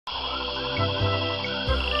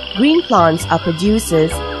Green plants are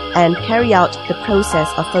producers and carry out the process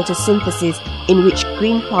of photosynthesis, in which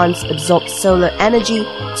green plants absorb solar energy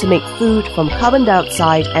to make food from carbon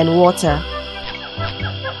dioxide and water.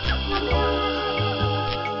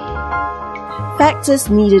 Factors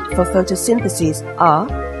needed for photosynthesis are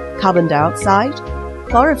carbon dioxide,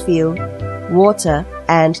 chlorophyll, water,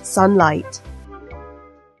 and sunlight.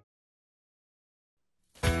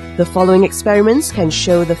 The following experiments can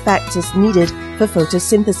show the factors needed for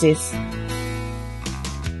photosynthesis.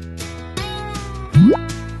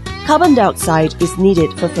 Carbon dioxide is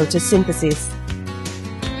needed for photosynthesis.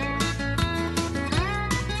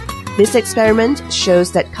 This experiment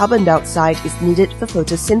shows that carbon dioxide is needed for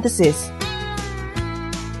photosynthesis.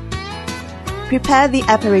 Prepare the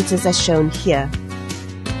apparatus as shown here.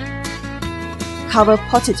 Cover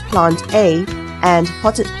potted plant A and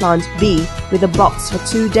potted plant B with a box for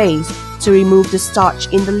 2 days to remove the starch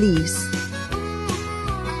in the leaves.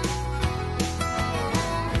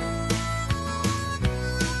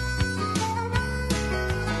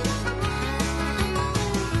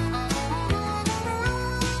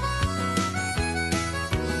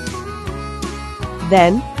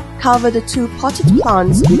 Then, cover the 2 potted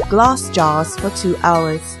plants with glass jars for 2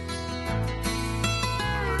 hours.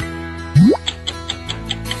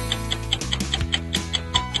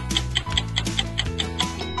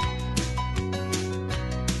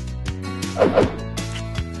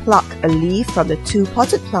 Pluck a leaf from the 2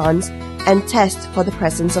 potted plants and test for the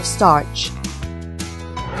presence of starch.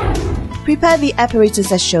 Prepare the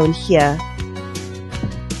apparatus as shown here.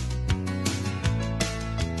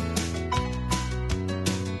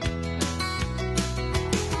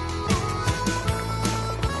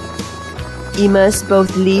 Immerse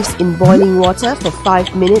both leaves in boiling water for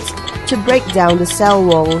 5 minutes to break down the cell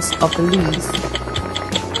walls of the leaves.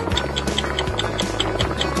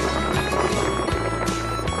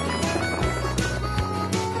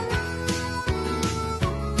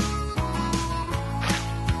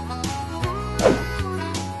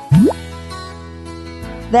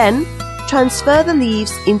 Then, transfer the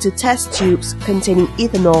leaves into test tubes containing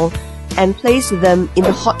ethanol and place them in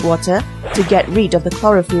the hot water to get rid of the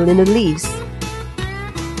chlorophyll in the leaves.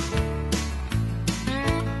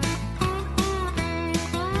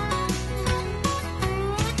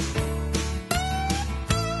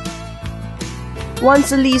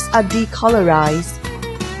 Once the leaves are decolorized,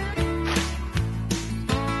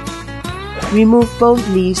 remove both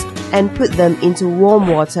leaves and put them into warm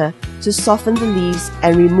water to soften the leaves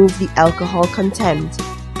and remove the alcohol content.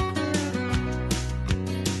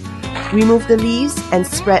 Remove the leaves and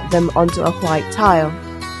spread them onto a white tile.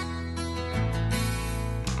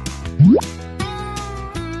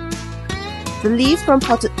 The leaf from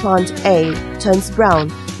potted plant A turns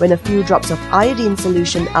brown when a few drops of iodine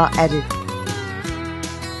solution are added.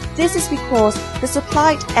 This is because the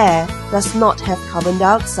supplied air does not have carbon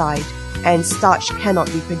dioxide and starch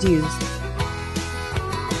cannot be produced.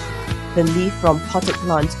 The leaf from potted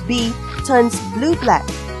plant B turns blue-black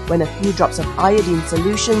when a few drops of iodine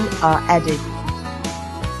solution are added.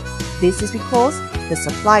 This is because the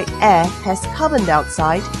supplied air has carbon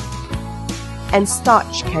dioxide and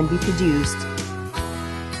starch can be produced.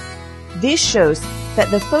 This shows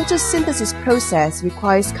that the photosynthesis process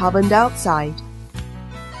requires carbon dioxide.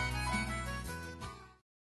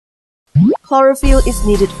 Chlorophyll is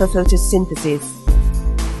needed for photosynthesis.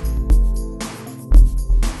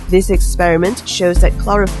 This experiment shows that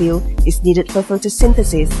chlorophyll is needed for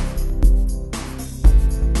photosynthesis.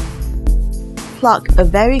 Pluck a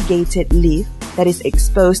variegated leaf that is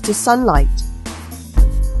exposed to sunlight.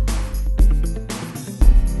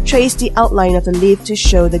 Trace the outline of the leaf to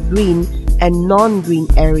show the green and non-green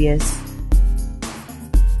areas.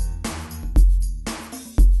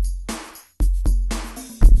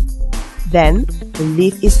 Then, the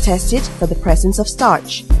leaf is tested for the presence of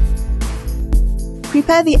starch.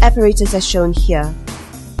 Prepare the apparatus as shown here.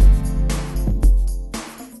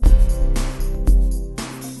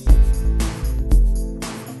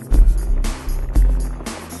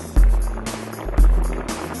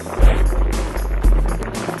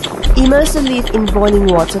 Immerse the leaf in boiling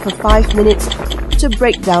water for 5 minutes to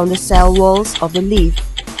break down the cell walls of the leaf.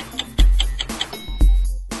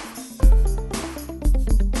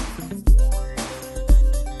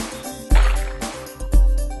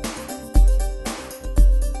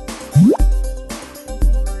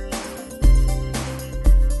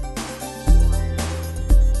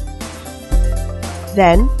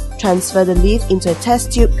 Then, transfer the leaf into a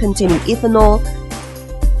test tube containing ethanol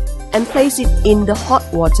and place it in the hot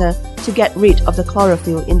water to get rid of the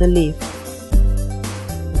chlorophyll in the leaf.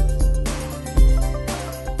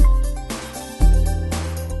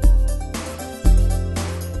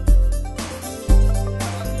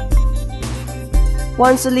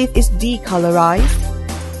 Once the leaf is decolorized,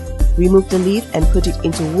 remove the leaf and put it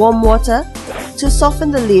into warm water to soften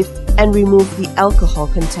the leaf and remove the alcohol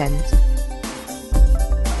content.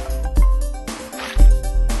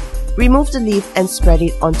 Remove the leaf and spread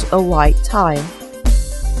it onto a white tile.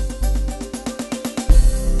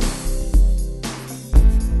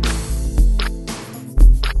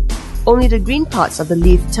 Only the green parts of the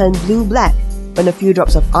leaf turn blue-black when a few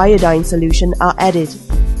drops of iodine solution are added.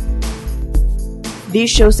 This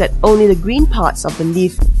shows that only the green parts of the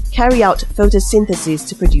leaf carry out photosynthesis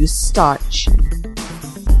to produce starch.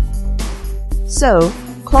 So,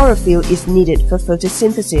 chlorophyll is needed for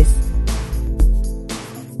photosynthesis.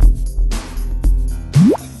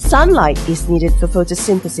 Sunlight is needed for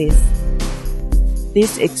photosynthesis.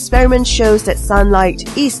 This experiment shows that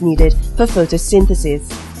sunlight is needed for photosynthesis.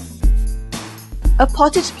 A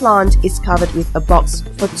potted plant is covered with a box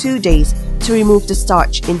for 2 days to remove the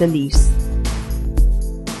starch in the leaves.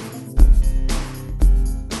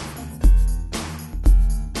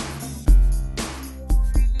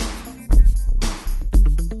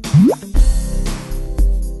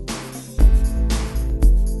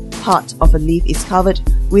 Part of a leaf is covered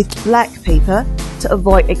with black paper to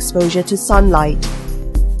avoid exposure to sunlight.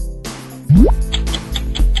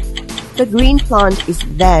 The green plant is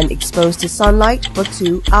then exposed to sunlight for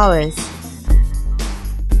 2 hours.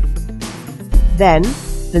 Then,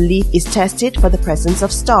 the leaf is tested for the presence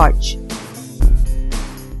of starch.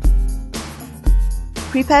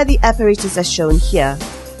 Prepare the apparatus as shown here.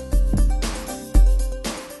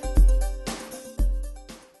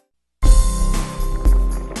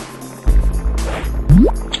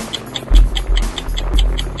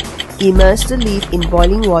 Immerse the leaf in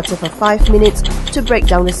boiling water for 5 minutes to break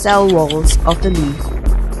down the cell walls of the leaf.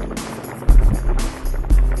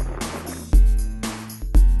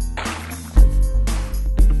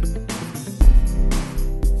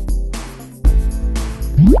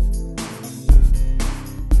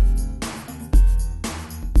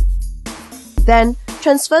 Then,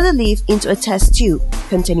 transfer the leaf into a test tube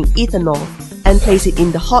containing ethanol and place it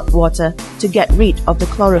in the hot water to get rid of the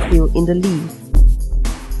chlorophyll in the leaf.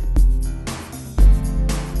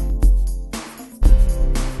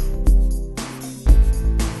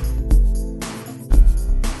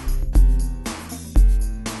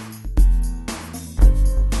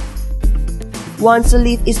 Once the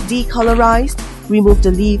leaf is decolorized, remove the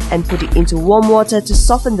leaf and put it into warm water to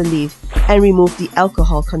soften the leaf and remove the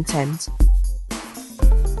alcohol content.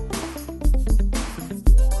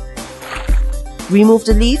 Remove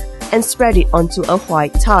the leaf and spread it onto a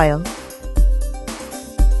white tile.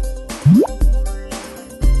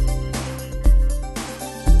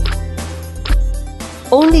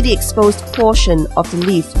 Only the exposed portion of the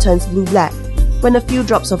leaf turns blue-black when a few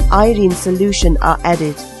drops of iodine solution are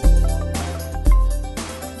added.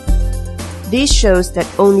 This shows that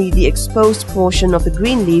only the exposed portion of the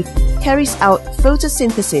green leaf carries out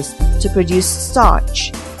photosynthesis to produce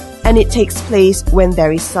starch, and it takes place when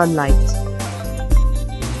there is sunlight.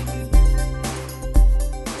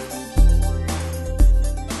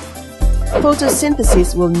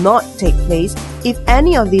 Photosynthesis will not take place if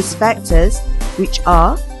any of these factors, which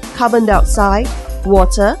are carbon dioxide,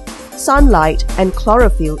 water, sunlight, and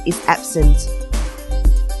chlorophyll, is absent.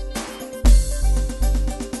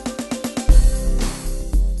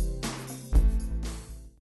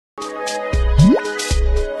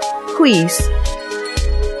 Quiz.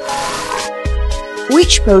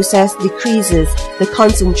 Which process decreases the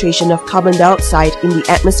concentration of carbon dioxide in the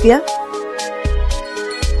atmosphere?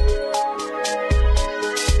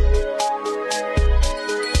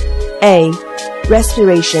 A.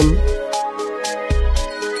 Respiration.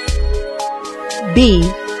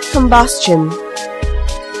 B. Combustion.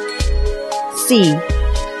 C.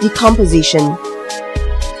 Decomposition.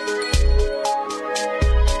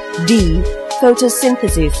 D.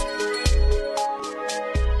 Photosynthesis.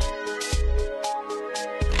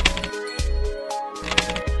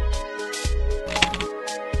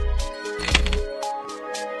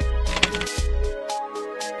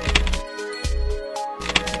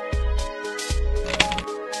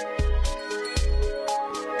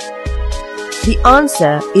 The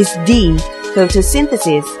answer is D.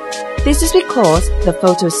 Photosynthesis. This is because the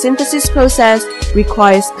photosynthesis process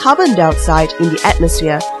requires carbon dioxide in the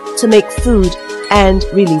atmosphere to make food and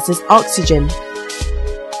releases oxygen.